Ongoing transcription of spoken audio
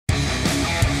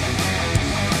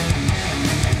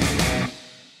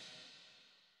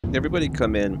Everybody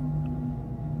come in.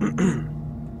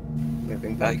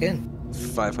 Moving back in.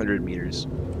 500 meters.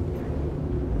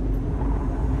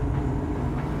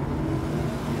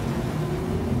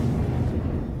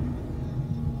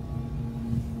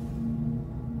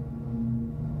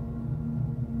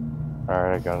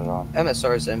 Alright, I got it on.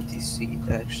 MSR's empty seat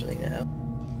actually now.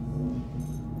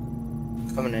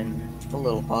 Coming in a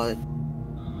little hot.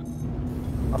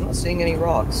 I'm not seeing any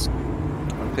rocks.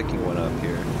 I'm picking one up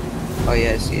here. Oh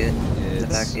yeah, I see it. In the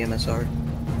back of the MSR.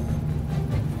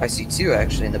 I see two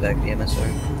actually in the back of the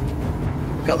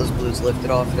MSR. Cutlass Blue's lifted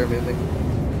off, they're moving.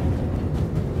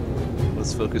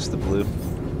 Let's focus the blue.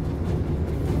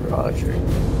 Roger.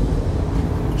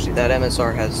 Actually, that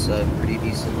MSR has a pretty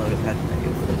decent load of head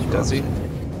value for those rocks. Does he?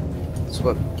 That's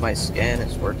what my scan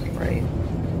is working right.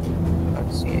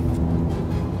 I'm seeing.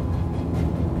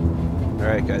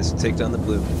 Alright guys, take down the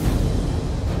blue.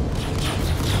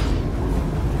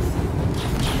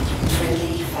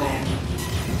 Friendly fire.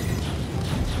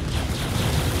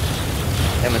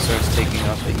 MSR's taking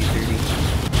off the E30.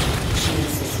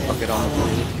 I'll get on the blue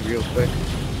with you real quick.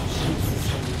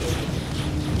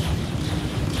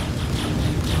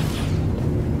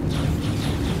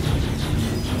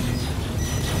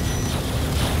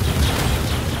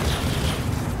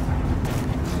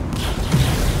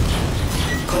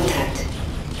 Contact.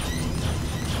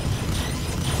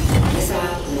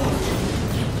 Missile locked.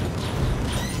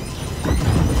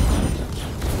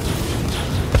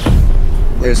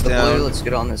 There's the Down. blue, let's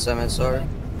get on this MSR.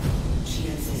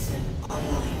 Shield system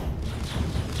online.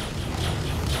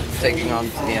 Taking on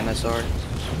to the MSR.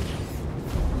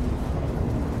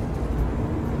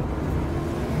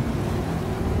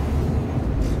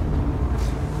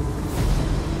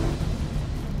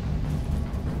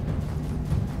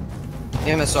 The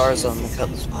MSR is on the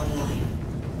Cutlass. Online.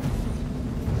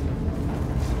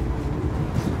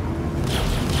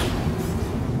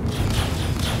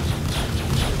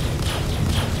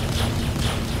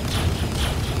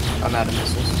 I'm out of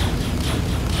missiles.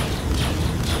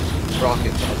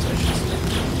 Rocket bullets, I should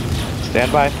say.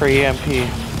 Stand by for EMP.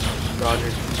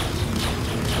 Roger.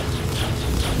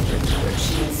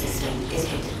 Shield system is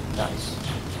hit. Nice.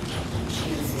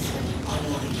 Shield system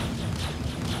online.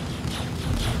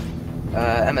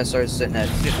 MSR is sitting at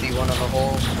 51 on the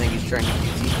hole. I think he's trying to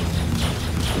QT.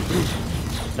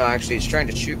 No, actually, he's trying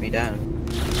to shoot me down.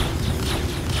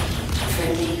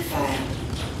 Friendly fire.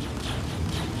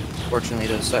 Fortunately,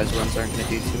 those size runs aren't going to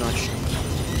do too much.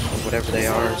 Or whatever they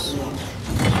are. Missile locked.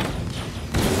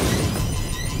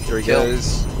 Here he Kill.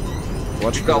 goes.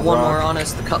 Watch We've for got the one rock. more on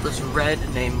us, the Cutlass Red,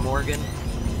 named Morgan.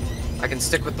 I can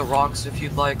stick with the rocks if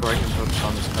you'd like, or I can focus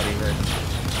on this Cutty Red.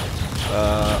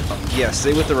 Yeah,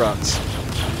 stay with the rocks.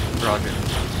 Roger.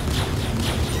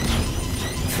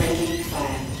 Friendly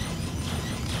fire.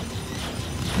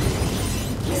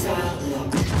 Missile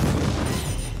locked.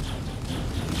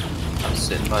 I'm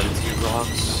sitting by the two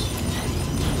rocks.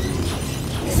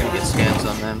 I'm Missile gonna get scans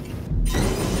on them.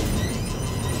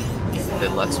 Missile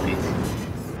It lets me. locked.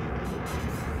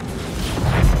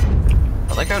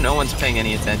 I like how no one's paying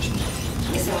any attention.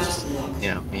 Missile locked.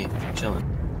 You know, me chilling.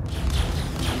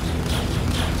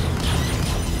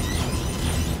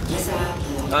 Missile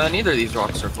locked. Neither of these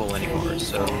rocks are full anymore,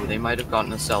 so they might have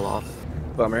gotten a sell-off.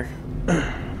 Bummer.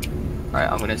 Alright,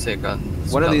 I'm gonna take on...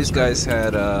 One of these guys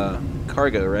had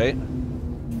cargo, right?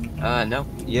 No.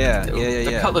 Yeah,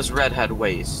 The Cutlass Red had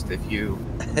waste, if you...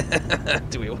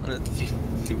 Do we want to?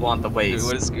 if you want the Do we waste.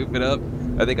 want to scoop it up?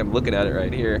 I think I'm looking at it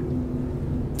right here.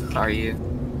 Are you?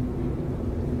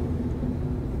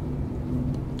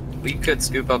 We could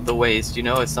scoop up the waste, you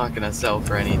know it's not gonna sell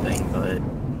for anything, but...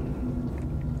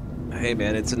 Hey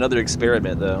man, it's another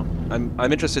experiment though. I'm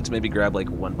interested to maybe grab like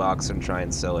one box and try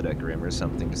and sell it at Grim or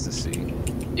something just to see.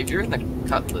 If you're in the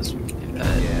Cutlass, we can do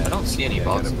that. Yeah. I don't see any Yeah,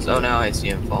 boxes. gotta- Oh, now I see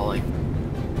him falling.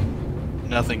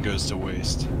 Nothing goes to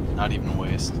waste. Not even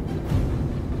waste.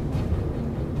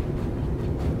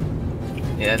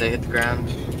 Yeah, they hit the ground.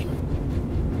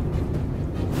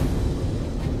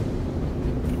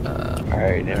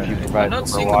 Alright, if you I'm provide not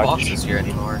seeing the overwatch. boxes here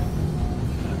anymore.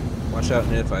 Watch out,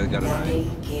 Nif. I got an eye.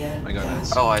 Landing gear. I got down.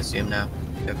 it. Oh, I see him now.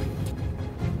 Yep.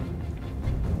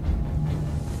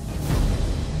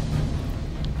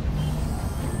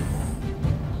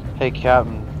 Hey,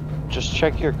 Captain, just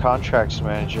check your contracts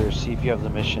manager, see if you have the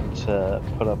mission to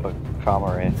put up a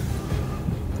comma in.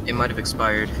 It might have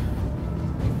expired.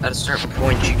 At a certain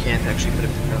point, you can't actually put it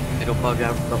back up. It'll bug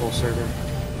out the whole server.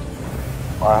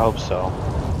 Well, I hope so.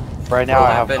 Right now,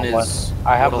 What'll I have the happen one. is-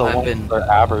 I have the what'll one happen- for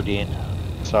Aberdeen,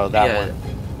 so that Yeah.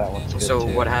 that one's good So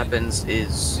too. what happens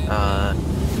is,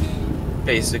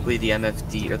 basically the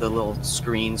MFD or the little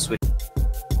screen switches